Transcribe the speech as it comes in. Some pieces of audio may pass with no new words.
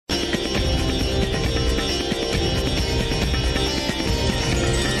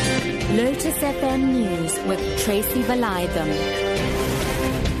Lotus FM News with Tracy Valaydham.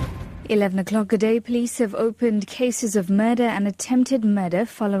 11 o'clock a day, police have opened cases of murder and attempted murder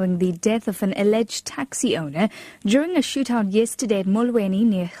following the death of an alleged taxi owner during a shootout yesterday at Molweni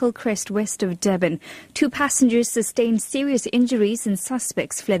near Hillcrest, west of Durban. 2 passengers sustained serious injuries and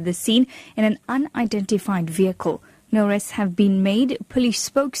suspects fled the scene in an unidentified vehicle. No arrests have been made. Police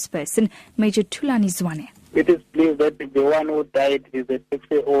spokesperson Major Thulani Zwane. It is believed that the one who died is a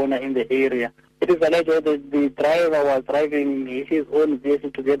taxi owner in the area. It is alleged that the driver was driving his own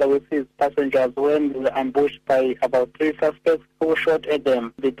vehicle together with his passengers when they were ambushed by about 3 suspects who shot at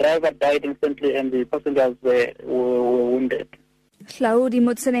them. The driver died instantly and the passengers were wounded. Hlaudi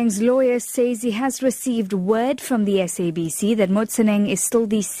Motsoeneng's lawyer says he has received word from the SABC that Motsoeneng is still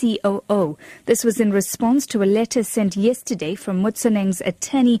the COO. This was in response to a letter sent yesterday from Motsoeneng's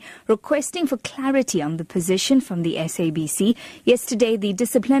attorney requesting for clarity on the position from the SABC. Yesterday, the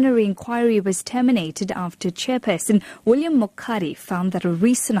disciplinary inquiry was terminated after Chairperson William Mokhari found that a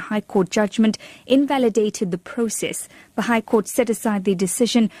recent High Court judgment invalidated the process. The High Court set aside the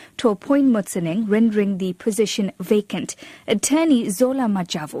decision to appoint Motsoeneng, rendering the position vacant. Attorney Zola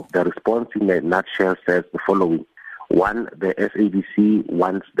Majavu. The response in a nutshell says the following. 1, the SABC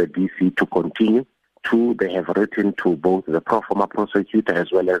wants the DC to continue. 2, they have written to both the pro forma prosecutor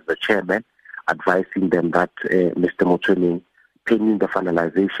as well as the chairman, advising them that Mr. Motsoeneng, pending the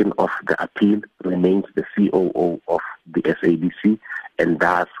finalization of the appeal, remains the COO of the SABC and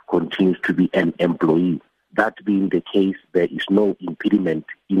thus continues to be an employee. That being the case, there is no impediment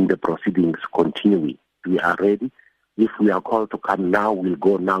in the proceedings continuing. We are ready. If we are called to come now, we'll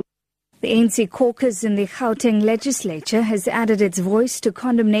go now. The ANC caucus in the Gauteng legislature has added its voice to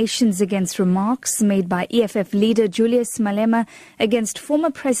condemnations against remarks made by EFF leader Julius Malema against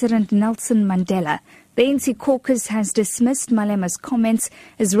former President Nelson Mandela. The ANC caucus has dismissed Malema's comments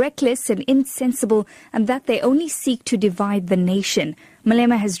as reckless and insensible and that they only seek to divide the nation.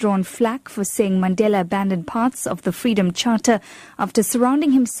 Malema has drawn flack for saying Mandela abandoned parts of the Freedom Charter after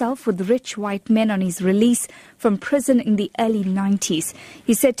surrounding himself with rich white men on his release from prison in the early 90s.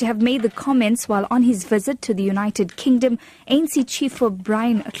 He's said to have made the comments while on his visit to the United Kingdom. ANC Chief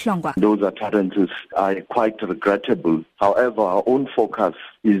Brian Hlongwa. Those utterances are quite regrettable. However, our own focus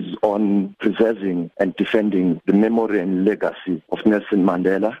is on preserving and defending the memory and legacy of Nelson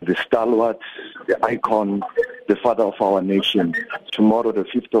Mandela, the stalwart, the icon, the father of our nation. Tomorrow, the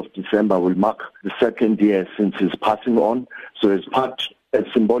 5th of December, will mark the 2nd year since his passing on. So as part, a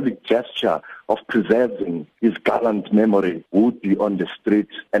symbolic gesture of preserving his gallant memory would be on the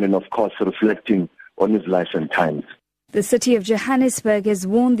streets and then, of course, reflecting on his life and times. The city of Johannesburg has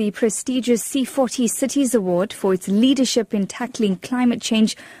won the prestigious C40 Cities Award for its leadership in tackling climate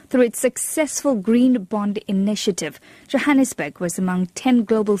change through its successful Green Bond initiative. Johannesburg was among 10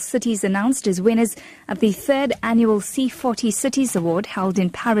 global cities announced as winners at the 3rd annual C40 Cities Award held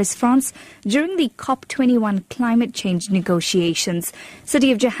in Paris, France, during the COP21 climate change negotiations.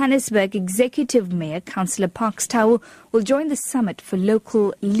 City of Johannesburg Executive Mayor Councillor Parks Tau will join the summit for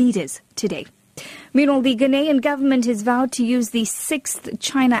local leaders today. Meanwhile, the Ghanaian government has vowed to use the 6th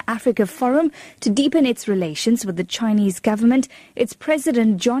China-Africa Forum to deepen its relations with the Chinese government. Its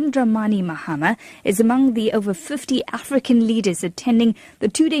president, John Dramani Mahama, is among the over 50 African leaders attending the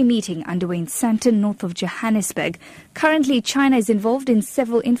 2-day meeting underway in Sandton, north of Johannesburg. Currently, China is involved in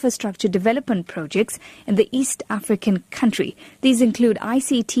several infrastructure development projects in the East African country. These include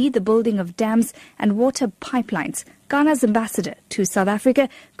ICT, the building of dams and water pipelines. Ghana's ambassador to South Africa,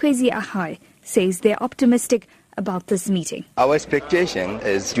 Kwesi Ahai, says they're optimistic about this meeting. Our expectation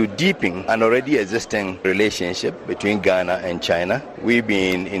is to deepen an already existing relationship between Ghana and China. We've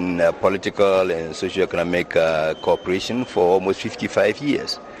been in political and socio-economic cooperation for almost 55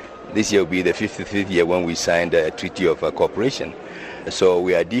 years. This year will be the 55th year when we signed a treaty of cooperation. So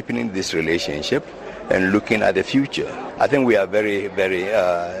we are deepening this relationship and looking at the future. I think we are very, very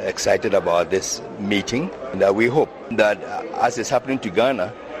excited about this meeting. And we hope that as is happening to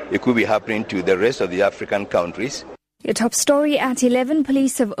Ghana, it could be happening to the rest of the African countries. Your top story at 11,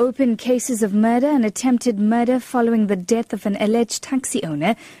 police have opened cases of murder and attempted murder following the death of an alleged taxi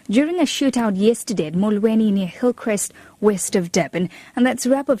owner during a shootout yesterday at Molweni near Hillcrest, west of Durban. And that's a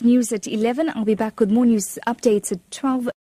wrap of news at 11. I'll be back with more news updates at 12.